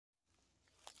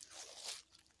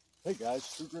Hey guys,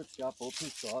 True Grit's got both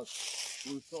his saws,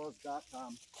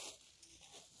 Bluesaws.com.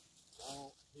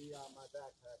 Don't be on my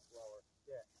backpack blower.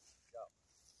 Yeah, go.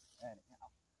 Anyhow,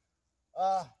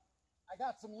 I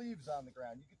got some leaves on the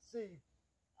ground. You can see,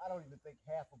 I don't even think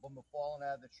half of them have fallen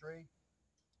out of the tree.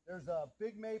 There's a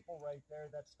big maple right there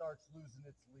that starts losing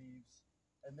its leaves.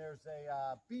 And there's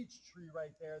a beech tree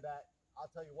right there that,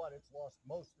 I'll tell you what, it's lost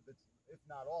most of its, if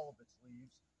not all of its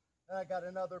leaves. And I got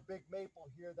another big maple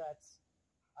here that's,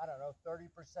 I don't know,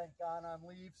 30% gone on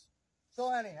leaves.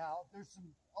 So anyhow, there's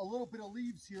a little bit of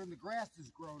leaves here and the grass has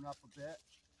grown up a bit.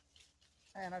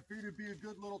 And I figured it'd be a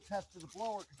good little test of the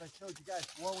blower because I showed you guys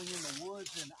blowing in the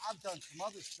woods and I've done some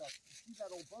other stuff. You see that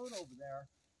old boat over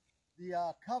there?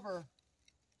 The cover,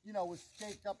 you know, was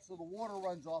staked up so the water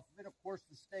runs off of it. Of course,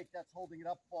 the stake that's holding it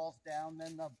up falls down.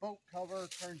 Then the boat cover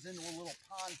turns into a little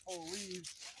pond full of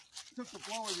leaves. Took the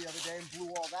blower the other day and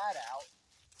blew all that out.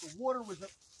 The water was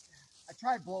I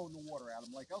tried blowing the water out.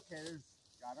 I'm like, okay, there's,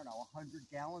 I don't know,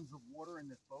 100 gallons of water in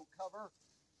this boat cover.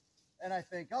 And I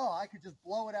think, oh, I could just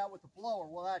blow it out with the blower.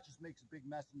 Well, that just makes a big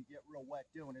mess and you get real wet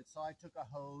doing it. So I took a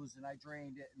hose and I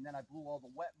drained it and then I blew all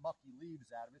the wet, mucky leaves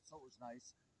out of it. So it was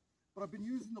nice. But I've been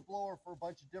using the blower for a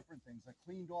bunch of different things. I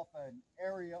cleaned off an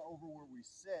area over where we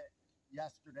sit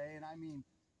yesterday. And I mean,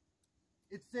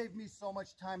 it saved me so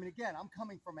much time. And again, I'm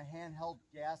coming from a handheld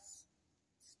gas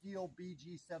steel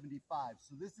BG75.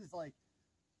 So this is like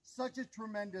such a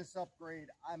tremendous upgrade.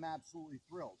 I'm absolutely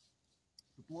thrilled.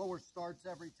 The blower starts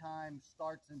every time,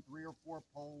 starts in 3 or 4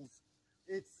 pulls.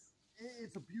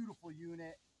 It's a beautiful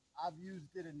unit. I've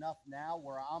used it enough now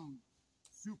where I'm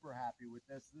super happy with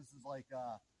this. This is like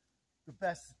the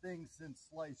best thing since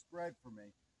sliced bread for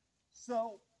me.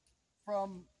 So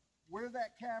from where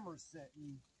that camera's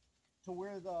sitting to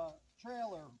where the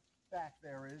trailer back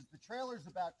there is, the trailer's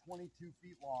about 22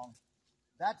 feet long.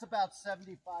 That's about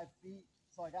 75 feet.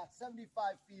 So I got 75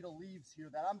 feet of leaves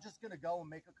here that I'm just going to go and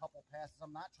make a couple passes.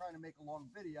 I'm not trying to make a long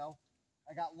video.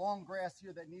 I got long grass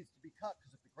here that needs to be cut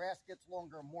because if the grass gets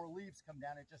longer and more leaves come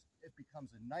down, it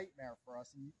becomes a nightmare for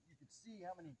us. And you can see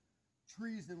how many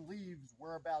trees and leaves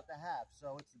we're about to have.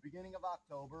 So it's the beginning of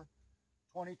October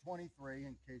 2023,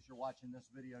 in case you're watching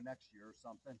this video next year or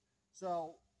something.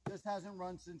 So this hasn't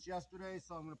run since yesterday,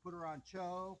 so I'm going to put her on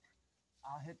choke.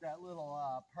 I'll hit that little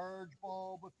purge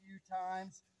bulb a few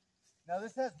times. Now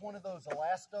this has one of those not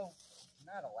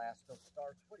elasto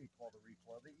starts, what do you call the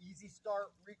recoil? The easy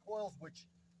start recoils, which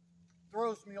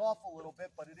throws me off a little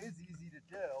bit, but it is easy to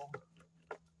do.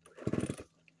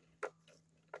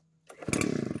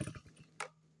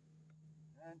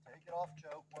 And take it off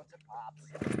choke once it pops.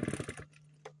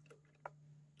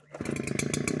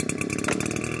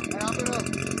 And I'm going to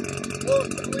blow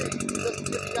some leaves just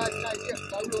to give you guys an idea,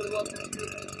 because I really love this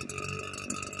unit.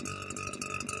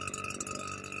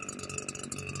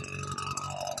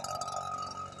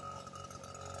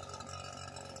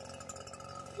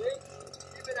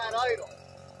 Even at idle.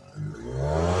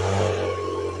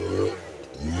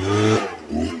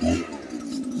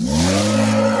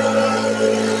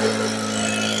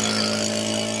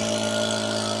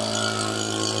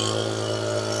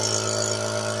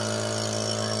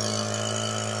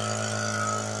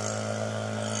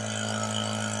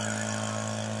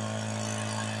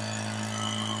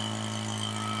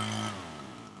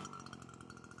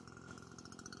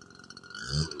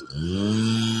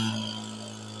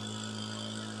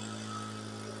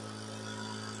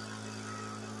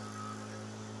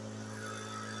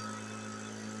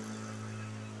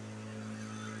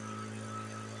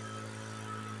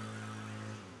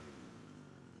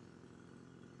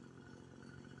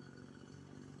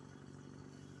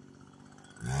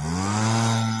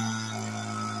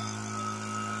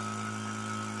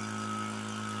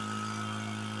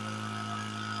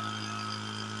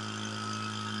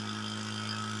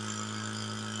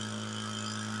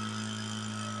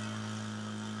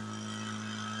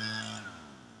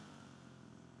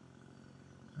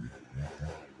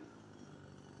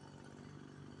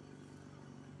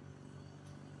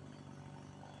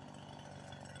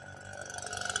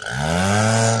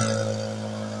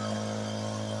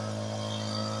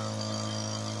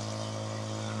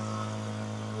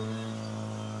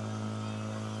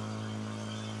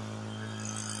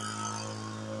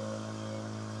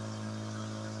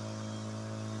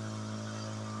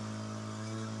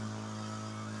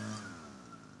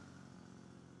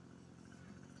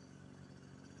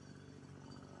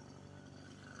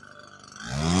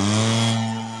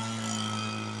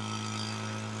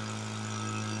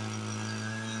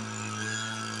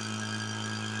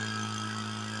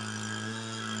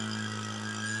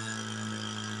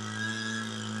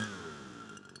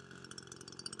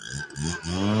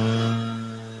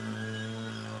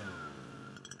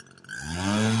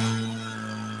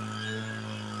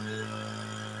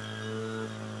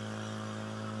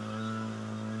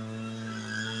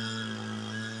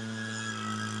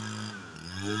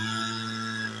 I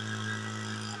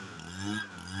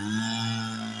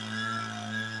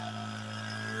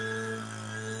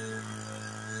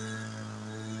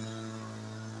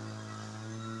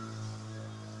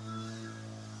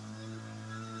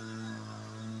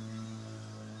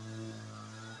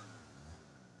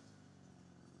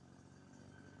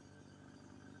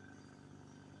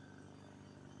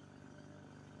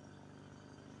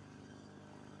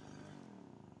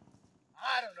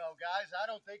don't know, guys. I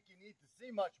don't think you need to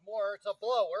see much more. It's a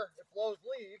blower. It blows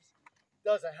leaves.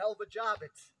 Does a hell of a job.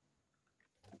 It's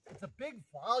a big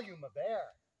volume of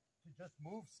air to just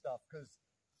move stuff, because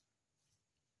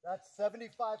that's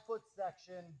 75-foot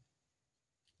section.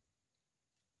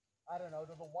 I don't know,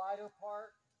 to the wider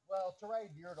part, well, to right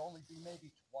here, it'd only be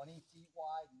maybe 20 feet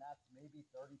wide, and that's maybe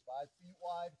 35 feet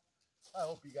wide. I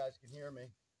hope you guys can hear me.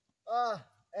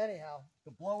 Anyhow,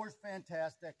 the blower's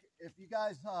fantastic. If you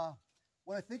guys,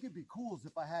 what I think would be cool is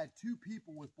if I had two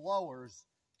people with blowers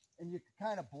and you could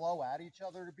kind of blow at each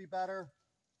other to be better.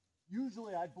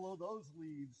 Usually I'd blow those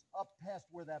leaves up past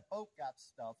where that boat got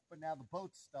stuffed, but now the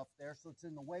boat's stuffed there, so it's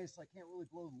in the way, so I can't really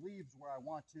blow the leaves where I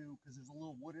want to because there's a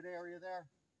little wooded area there.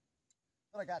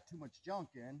 But I got too much junk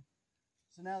in.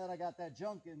 So now that I got that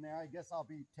junk in there, I guess I'll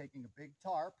be taking a big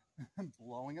tarp,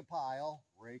 blowing a pile,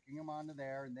 raking them onto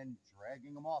there, and then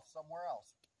dragging them off somewhere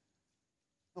else.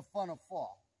 The fun of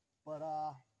fall. But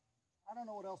I don't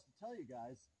know what else to tell you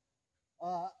guys.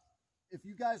 If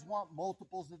you guys want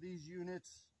multiples of these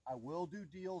units, I will do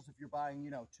deals. If you're buying,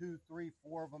 2, 3,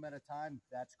 4 of them at a time,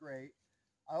 that's great.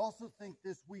 I also think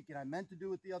this week, and I meant to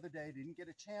do it the other day, didn't get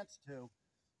a chance to,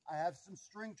 I have some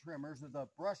string trimmers or the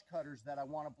brush cutters that I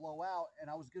want to blow out,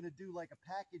 and I was going to do like a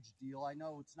package deal. I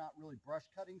know it's not really brush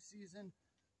cutting season,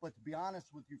 but to be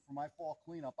honest with you, for my fall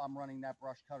cleanup, I'm running that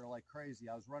brush cutter like crazy.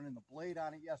 I was running the blade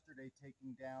on it yesterday,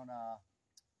 taking down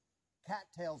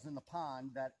cattails in the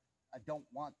pond that I don't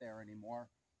want there anymore.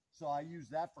 So I used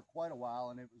that for quite a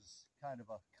while, and it was kind of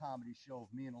a comedy show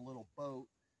of me in a little boat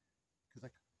because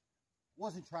I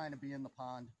wasn't trying to be in the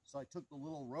pond. So I took the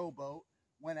little rowboat,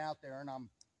 went out there, and I'm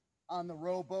on the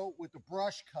rowboat with the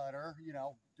brush cutter,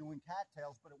 doing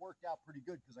cattails, but it worked out pretty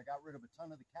good because I got rid of a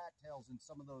ton of the cattails and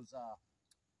some of those,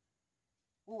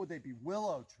 what would they be,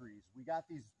 willow trees. We got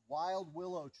these wild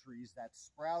willow trees that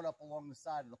sprout up along the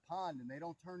side of the pond, and they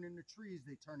don't turn into trees,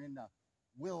 they turn into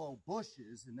willow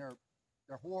bushes, and they're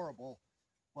horrible.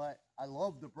 But I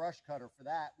love the brush cutter for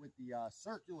that with the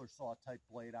circular saw type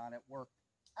blade on it. Worked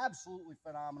absolutely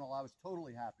phenomenal. I was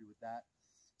totally happy with that.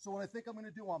 So what I think I'm going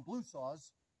to do on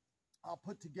Bluesaws, I'll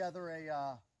put together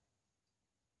a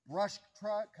brush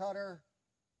cutter,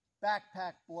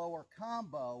 backpack blower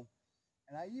combo,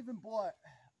 and I even bought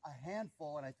a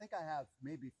handful, and I think I have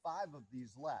maybe 5 of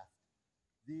these left.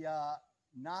 The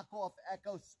knockoff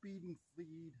Echo Speed and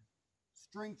Feed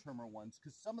string trimmer ones,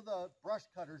 because some of the brush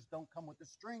cutters don't come with the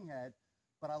string head,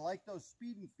 but I like those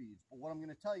speed and feeds. But what I'm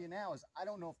going to tell you now is I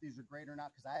don't know if these are great or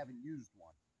not because I haven't used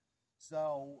one.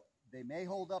 So they may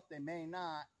hold up, they may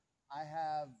not.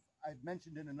 I've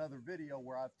mentioned in another video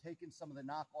where I've taken some of the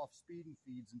knockoff speed and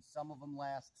feeds, and some of them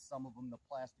last, some of them the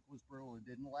plastic was brittle and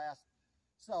didn't last.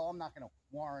 So I'm not going to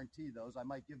warranty those. I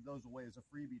might give those away as a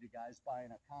freebie to guys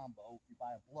buying a combo. If you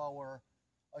buy a blower,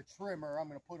 a trimmer, I'm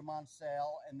going to put them on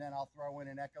sale, and then I'll throw in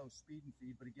an Echo Speed and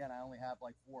Feed. But again, I only have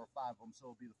like 4 or 5 of them,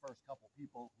 so it'll be the first couple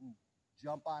people who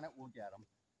jump on it will get them.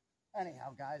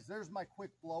 Anyhow, guys, there's my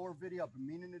quick blower video. I've been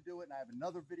meaning to do it, and I have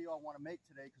another video I want to make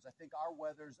today because I think our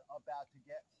weather's about to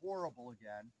get horrible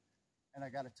again, and I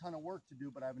got a ton of work to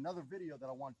do, but I have another video that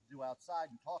I want to do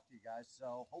outside and talk to you guys,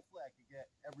 so hopefully I can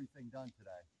get everything done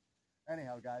today.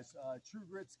 Anyhow, guys, True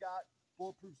Grit Scott,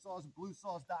 Bulletproof Saws,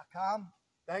 Bluesaws.com.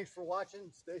 Thanks for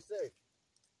watching. Stay safe.